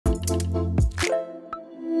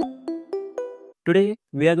Today,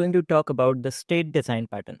 we are going to talk about the state design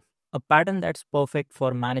pattern, a pattern that's perfect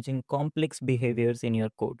for managing complex behaviors in your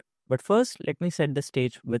code. But first, let me set the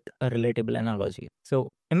stage with a relatable analogy. So,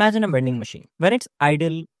 imagine a vending machine. When it's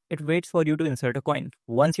idle, it waits for you to insert a coin.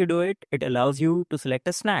 Once you do it, it allows you to select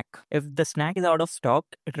a snack. If the snack is out of stock,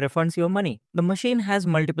 it refunds your money. The machine has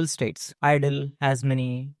multiple states: idle, has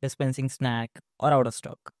many, dispensing snack, or out of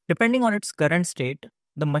stock. Depending on its current state,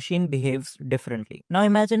 the machine behaves differently. Now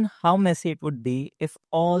imagine how messy it would be if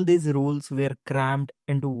all these rules were crammed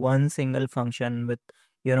into one single function with,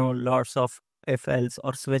 lots of if else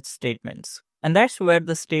or switch statements. And that's where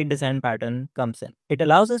the state design pattern comes in. It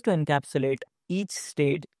allows us to encapsulate each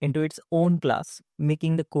state into its own class,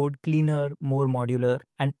 making the code cleaner, more modular,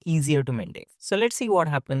 and easier to maintain. So let's see what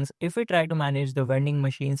happens if we try to manage the vending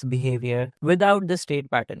machine's behavior without the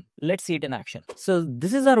state pattern. Let's see it in action. So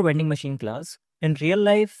this is our vending machine class. In real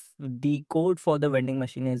life, the code for the vending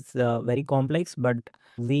machine is very complex, but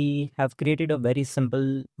we have created a very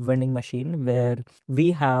simple vending machine where we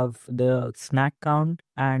have the snack count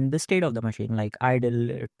and the state of the machine, like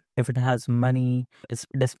idle, if it has money, is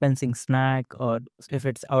dispensing snack, or if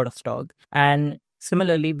it's out of stock. And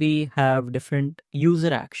similarly, we have different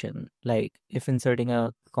user action, like if inserting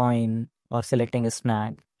a coin or selecting a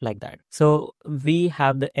snack, like that. So we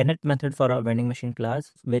have the init method for our vending machine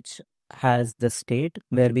class, which has the state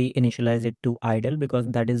where we initialize it to idle because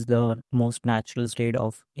that is the most natural state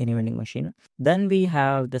of any vending machine. Then we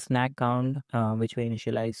have the snack count, which we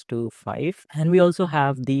initialize to 5. And we also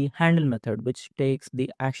have the handle method, which takes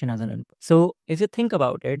the action as an input. So if you think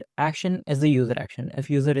about it, action is the user action. If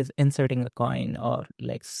user is inserting a coin or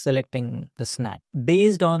like selecting the snack,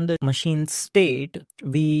 based on the machine state,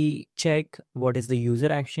 we check what is the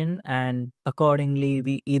user action, and accordingly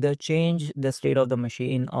we either change the state of the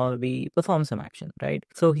machine or we perform some action, right?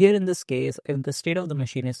 So here in this case, if the state of the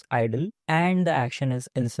machine is idle and the action is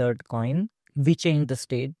insert coin, we change the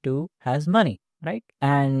state to has money, right?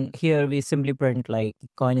 And here we simply print like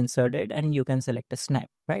coin inserted and you can select a snack,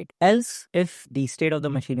 right? Else, if the state of the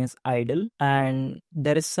machine is idle and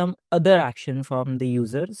there is some other action from the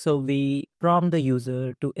user, so we prompt the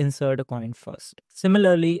user to insert a coin first.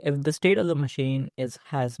 Similarly, if the state of the machine is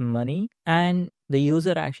has money and the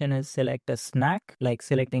user action is select a snack, like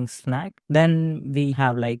selecting snack, then we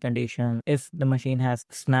have like condition: if the machine has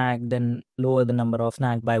snack, then lower the number of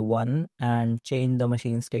snack by 1 and change the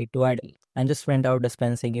machine state to idle and just print out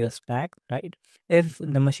dispensing your snack, right? If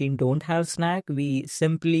the machine don't have snack, we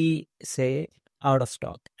simply say out of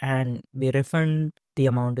stock and we refund the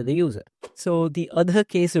amount to the user. So the other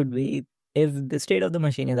case would be if the state of the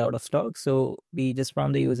machine is out of stock, so we just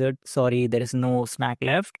prompt the user, sorry, there is no snack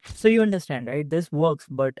left. So you understand, right? This works,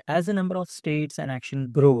 but as the number of states and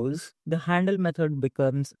action grows, the handle method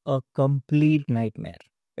becomes a complete nightmare.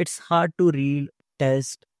 It's hard to read,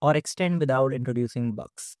 test, or extend without introducing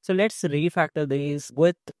bugs. So let's refactor these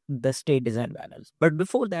with the state design panels. But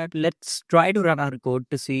before that, let's try to run our code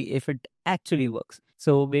to see if it actually works.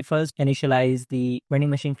 So we first initialize the vending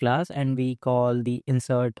machine class and we call the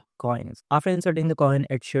insert coins. After inserting the coin,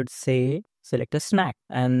 it should say select a snack.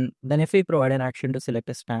 And then if we provide an action to select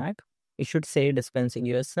a snack, it should say dispensing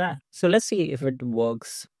you a snack. So let's see if it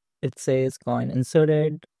works. It says coin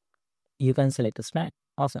inserted. You can select a snack.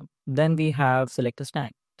 Awesome. Then we have select a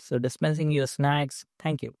snack. So dispensing your snacks.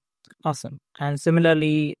 Thank you. Awesome. And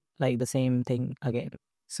similarly, like the same thing again.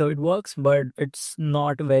 So it works, but it's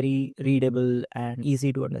not very readable and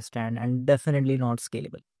easy to understand and definitely not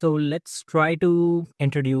scalable. So let's try to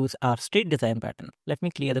introduce our state design pattern. Let me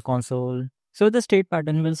clear the console. So the state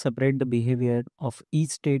pattern will separate the behavior of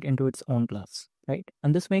each state into its own class, right?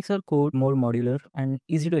 And this makes our code more modular and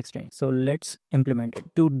easy to extend. So let's implement it.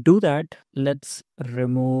 To do that, let's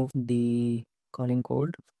remove the calling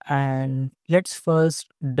code and let's first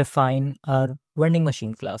define our vending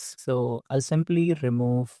machine class. So I'll simply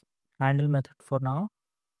remove handle method for now.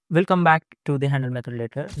 We'll come back to the handle method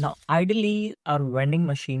later. Now, ideally, our vending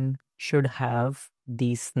machine should have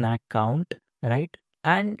the snack count, right?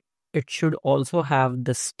 And it should also have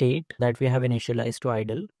the state that we have initialized to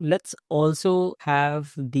idle. Let's also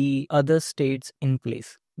have the other states in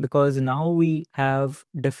place, because now we have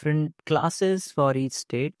different classes for each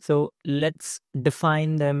state. So let's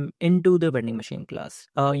define them into the vending machine class.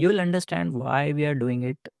 You'll understand why we are doing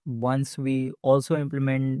it once we also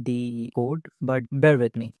implement the code, but bear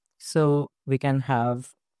with me. So we can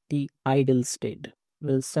have the idle state.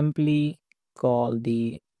 We'll simply call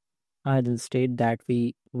the idle state that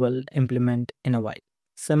we will implement in a while.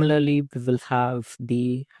 Similarly, we will have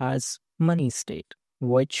the has money state,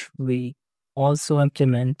 which we also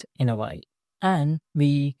implement in a while. And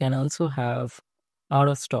we can also have out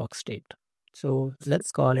of stock state. So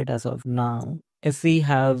let's call it as of now. If we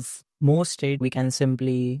have more state, we can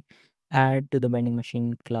simply add to the vending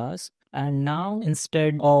machine class. And now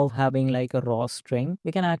instead of having like a raw string,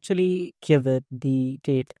 we can actually give it the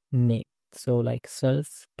state name. So like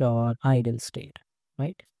self dot idle state,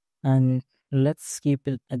 right? And let's keep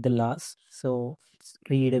it at the last. So it's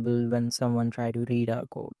readable when someone try to read our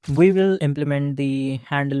code. We will implement the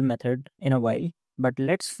handle method in a while, but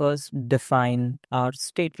let's first define our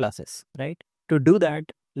state classes, right? To do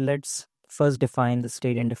that, let's first define the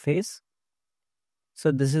state interface.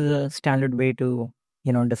 So this is a standard way to,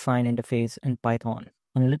 define interface in Python.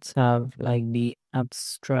 And let's have like the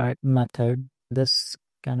abstract method. This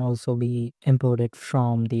can also be imported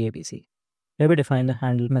from the ABC. Here we define the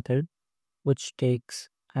handle method, which takes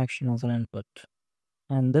action as an input.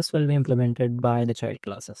 And this will be implemented by the child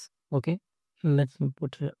classes. Okay, let's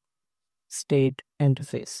put a state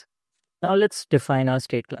interface. Now let's define our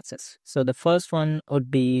state classes. So the first one would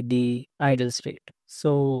be the idle state.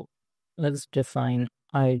 So let's define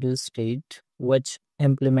idle state, which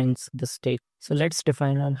implements the state. So let's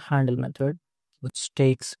define our handle method, which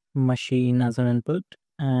takes machine as an input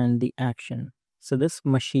and the action. So this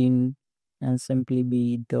machine can simply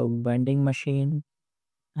be the vending machine,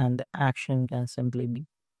 and the action can simply be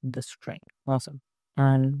the string. Awesome.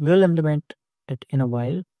 And we'll implement it in a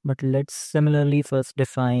while, but let's similarly first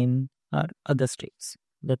define our other states.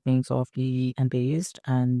 That means copy and paste,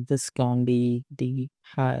 and this can be the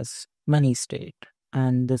has money state,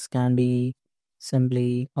 and this can be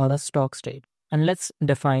simply or a stock state. And let's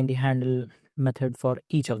define the handle method for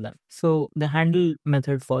each of them. So the handle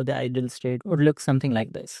method for the idle state would look something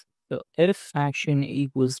like this. So if action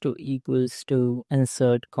equals to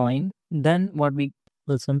insert coin, then what we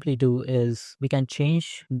will simply do is we can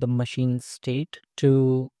change the machine state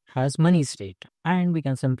to has money state, and we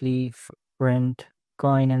can simply print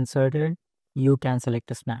coin inserted. You can select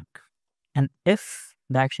a snack. And if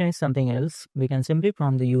the action is something else, we can simply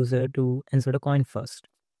prompt the user to insert a coin first.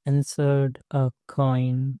 Insert a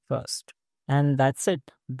coin first. And that's it.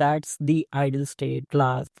 That's the idle state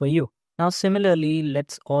class for you. Now, similarly,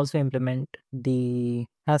 let's also implement the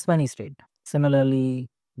has money state. Similarly,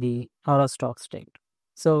 the out of stock state.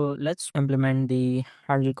 So let's implement the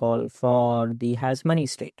handle call for the has money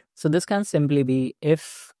state. So this can simply be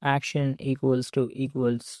if action equals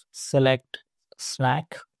select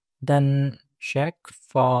snack, then check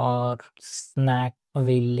for snack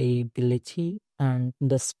availability and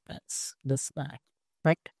dispense the snack,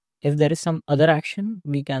 right? If there is some other action,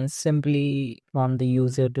 we can simply prompt the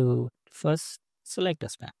user to first select a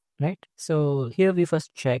snack, right? So here we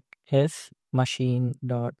first check if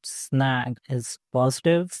machine.snack is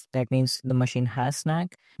positive. That means the machine has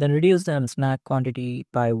snack. Then reduce the snack quantity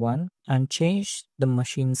by 1 and change the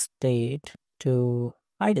machine state to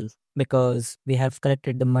idle, because we have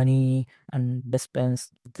collected the money and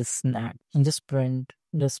dispensed the snack. And just print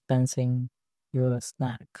dispensing your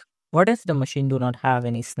snack. What if the machine do not have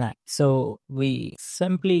any snack? So we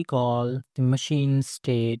simply call the machine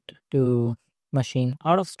state to machine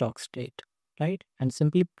out of stock state, right? And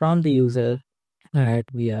simply prompt the user that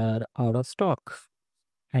we are out of stock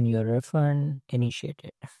and your refund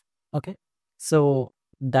initiated. Okay, so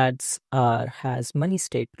that's our has money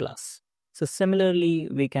state class. So similarly,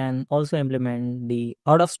 we can also implement the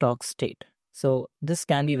out of stock state. So this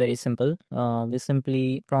can be very simple. We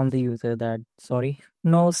simply prompt the user that, sorry,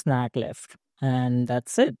 no snack left. And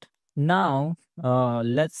that's it. Now,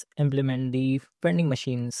 let's implement the vending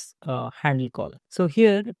machine's handle call. So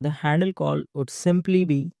here, the handle call would simply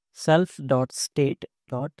be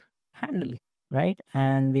self.state.handle, right?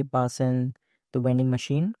 And we pass in the vending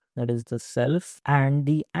machine, that is the self, and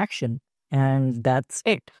the action. And that's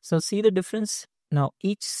it. So see the difference? Now,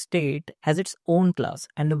 each state has its own class,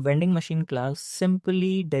 and the vending machine class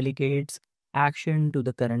simply delegates action to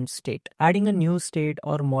the current state. Adding a new state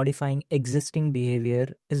or modifying existing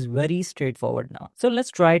behavior is very straightforward now. So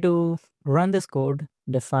let's try to run this code,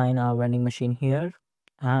 define our vending machine here,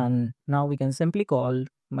 and now we can simply call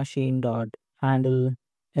machine.handle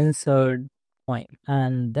insert coin,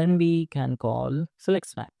 and then we can call select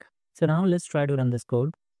snack. So now let's try to run this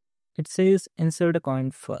code. It says insert a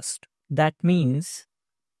coin first. That means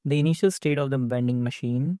the initial state of the vending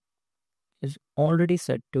machine is already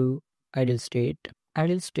set to idle state.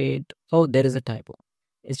 Idle state, oh, there is a typo.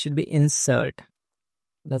 It should be insert.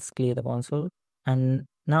 Let's clear the console. And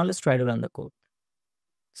now let's try to run the code.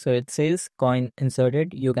 So it says coin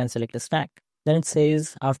inserted, you can select a snack. Then it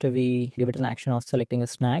says after we give it an action of selecting a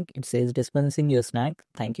snack, it says dispensing your snack,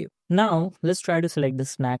 thank you. Now let's try to select the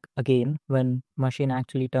snack again when machine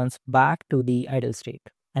actually turns back to the idle state.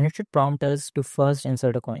 and it should prompt us to first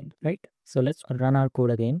insert a coin, right? So let's run our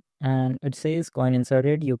code again, and it says coin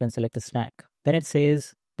inserted, you can select a snack. Then it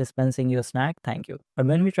says dispensing your snack, thank you. But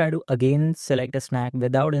when we try to again select a snack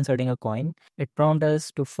without inserting a coin, it prompts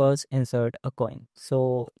us to first insert a coin.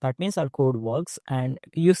 So that means our code works, and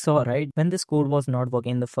you saw, right, when this code was not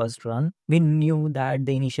working in the first run, we knew that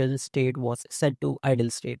the initial state was set to idle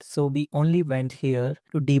state. So we only went here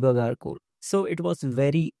to debug our code. So it was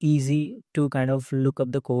very easy to kind of look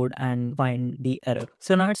up the code and find the error.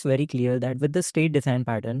 So now it's very clear that with the state design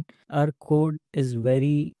pattern, our code is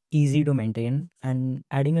very easy to maintain, and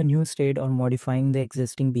adding a new state or modifying the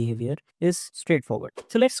existing behavior is straightforward.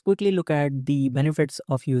 So let's quickly look at the benefits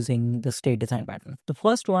of using the state design pattern. The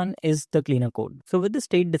first one is the cleaner code. So with the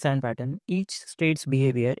state design pattern, each state's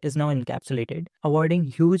behavior is now encapsulated, avoiding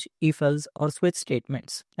huge if-else or switch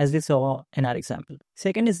statements, as we saw in our example.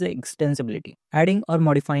 Second is the extensibility. Adding or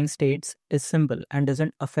modifying states is simple and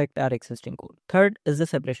doesn't affect our existing code. Third is the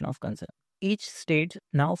separation of concern. Each state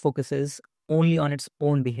now focuses only on its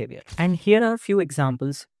own behavior. And here are a few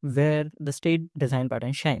examples where the state design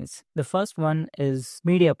pattern shines. The first one is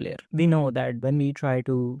media player. We know that when we try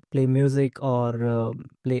to play music or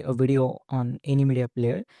play a video on any media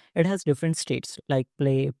player, it has different states like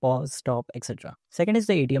play, pause, stop, etc. Second is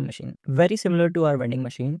the ATM machine. Very similar to our vending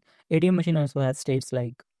machine, ATM machine also has states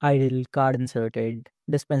like idle, card inserted,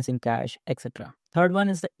 dispensing cash, etc. Third one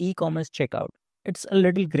is the e-commerce checkout. It's a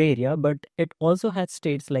little gray area, but it also has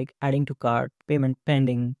states like adding to cart, payment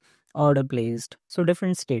pending, order placed. So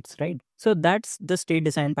different states, right? So that's the state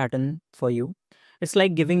design pattern for you. It's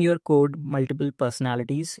like giving your code multiple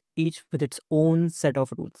personalities, each with its own set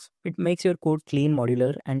of rules. It makes your code clean,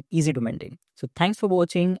 modular, and easy to maintain. So thanks for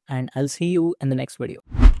watching, and I'll see you in the next video.